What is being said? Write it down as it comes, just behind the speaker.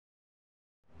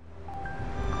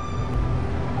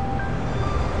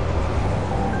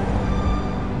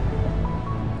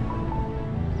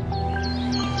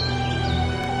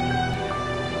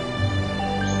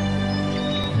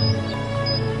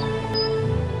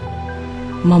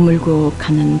머물고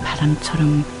가는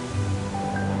바람처럼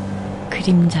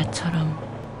그림자처럼.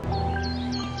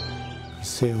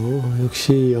 글쎄요,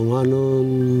 역시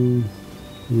영화는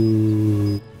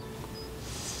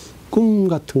꿈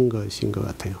같은 것인 것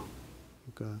같아요.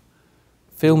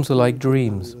 Films are like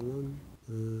dreams.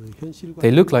 They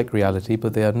look like reality,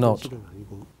 but they are not.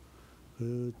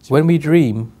 When we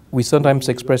dream, we sometimes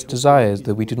express desires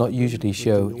that we do not usually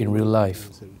show in real life.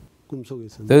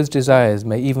 Those desires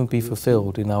may even be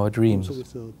fulfilled in our dreams.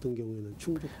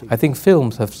 I think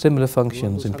films have similar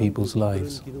functions in people's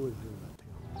lives.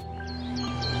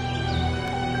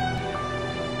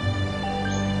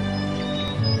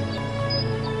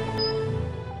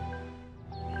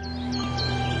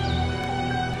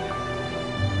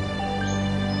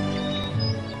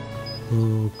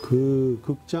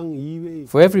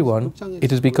 For everyone,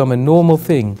 it has become a normal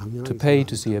thing to pay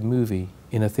to see a movie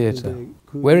in a theatre.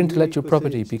 Where intellectual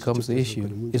property becomes the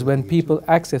issue is when people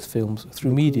access films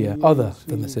through media other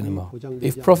than the cinema.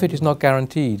 If profit is not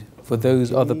guaranteed for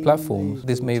those other platforms,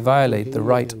 this may violate the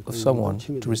right of someone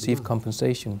to receive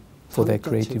compensation for their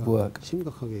creative work.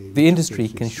 The industry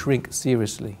can shrink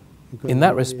seriously. In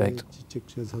that respect,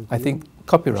 I think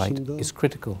copyright is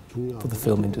critical for the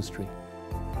film industry.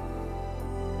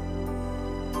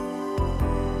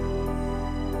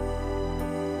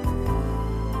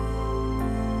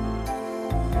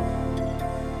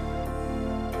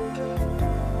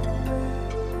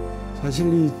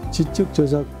 사실 이 지적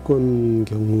저작권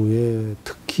경우에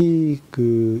특히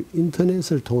그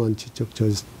인터넷을 통한 지적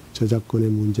저작권의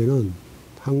문제는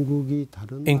한국이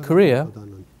다른 In Korea,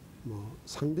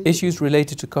 issues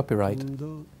related to copyright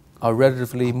are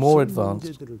relatively more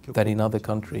advanced than in other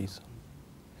countries.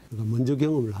 먼저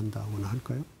경험을 한다고나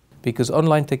할까요? Because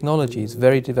online technology is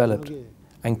very developed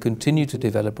and continue to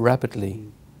develop rapidly,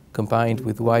 combined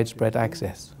with widespread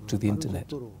access to the internet.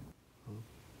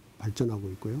 발전하고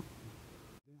있고요.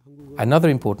 Another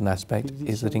important aspect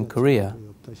is that in Korea,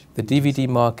 the DVD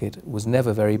market was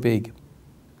never very big.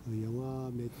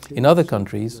 In other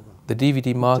countries, the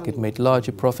DVD market made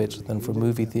larger profits than for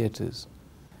movie theaters,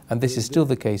 and this is still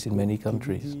the case in many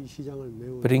countries.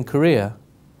 But in Korea,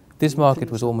 this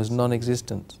market was almost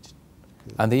non-existent,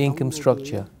 and the income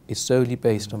structure is solely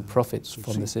based on profits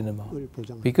from the cinema.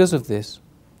 Because of this,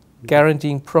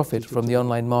 guaranteeing profit from the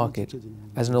online market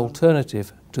as an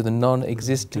alternative to the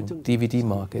non-existing DVD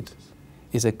market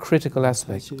is a critical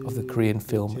aspect of the Korean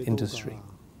film industry.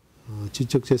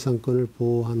 지적재산권을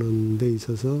보호하는 데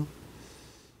있어서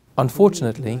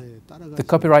Unfortunately, the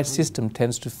copyright system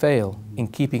tends to fail in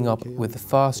keeping up with the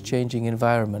fast-changing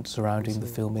environment surrounding the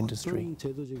film industry.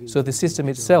 So the system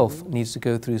itself needs to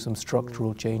go through some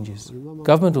structural changes.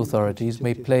 Government authorities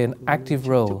may play an active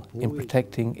role in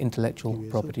protecting intellectual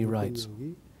property rights.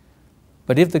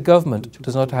 But if the government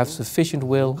does not have sufficient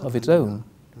will of its own,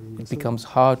 it becomes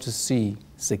hard to see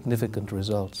significant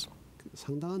results.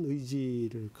 상당한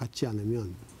의지를 갖지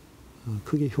않으면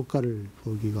크게 효과를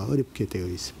보기가 어렵게 되어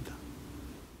있습니다.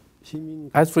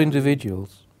 As for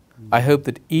individuals, I hope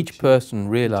that each person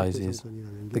realizes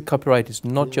that copyright is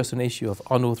not just an issue of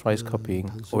unauthorized copying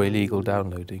or illegal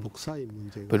downloading,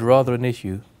 but rather an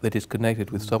issue that is connected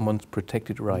with someone's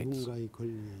protected rights,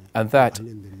 and that,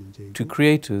 to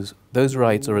creators, those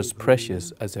rights are as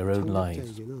precious as their own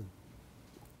lives.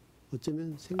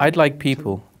 I'd like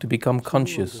people to become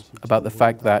conscious about the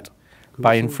fact that,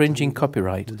 by infringing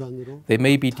copyright, they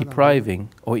may be depriving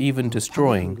or even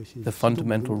destroying the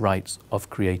fundamental rights of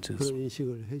creators.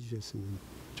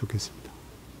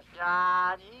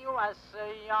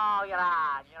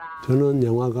 저는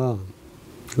영화가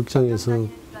극장에서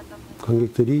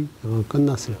관객들이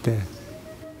끝났을 때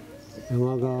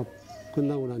영화가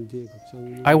끝나고 난 뒤에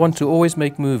극장 I want to always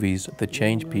make movies that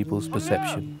change people's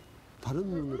perception.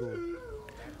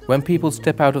 When people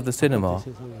step out of the cinema,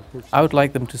 I would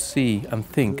like them to see and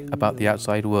think about the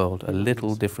outside world a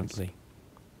little differently.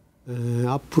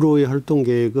 앞으로의 활동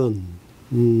계획은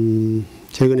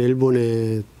최근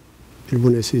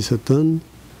일본에서 있었던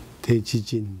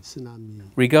대지진, 쓰나미.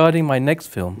 Regarding my next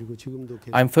film,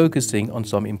 I'm focusing on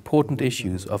some important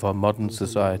issues of our modern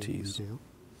societies.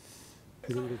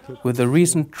 With the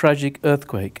recent tragic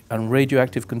earthquake and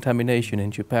radioactive contamination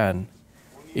in Japan,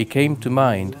 it came to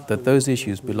mind that those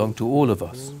issues belong to all of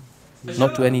us,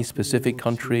 not to any specific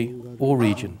country or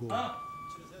region.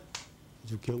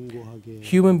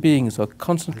 Human beings are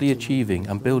constantly achieving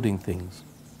and building things.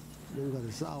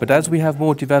 But as we have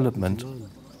more development,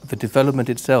 the development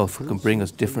itself can bring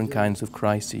us different kinds of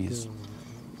crises.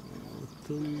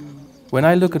 When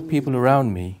I look at people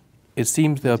around me, it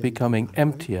seems they are becoming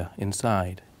emptier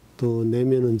inside. 또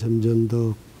내면은 점점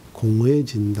더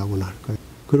공허해진다고나 할까요?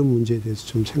 그런 문제에 대해서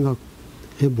좀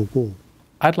생각해보고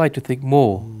I'd like to think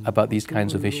more about these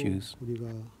kinds of issues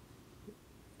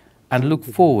and look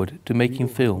forward to making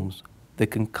films that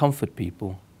can comfort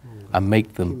people and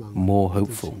make them more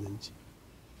hopeful.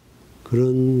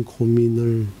 그런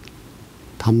고민을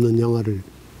담는 영화를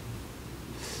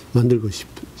만들고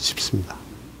싶습니다.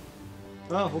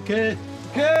 자, 오케이.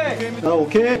 오케이. 자,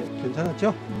 오케이.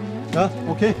 괜찮았죠? 자,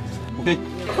 오케이. 오케이.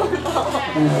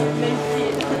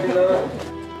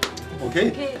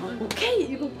 오케이. 오케이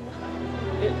이거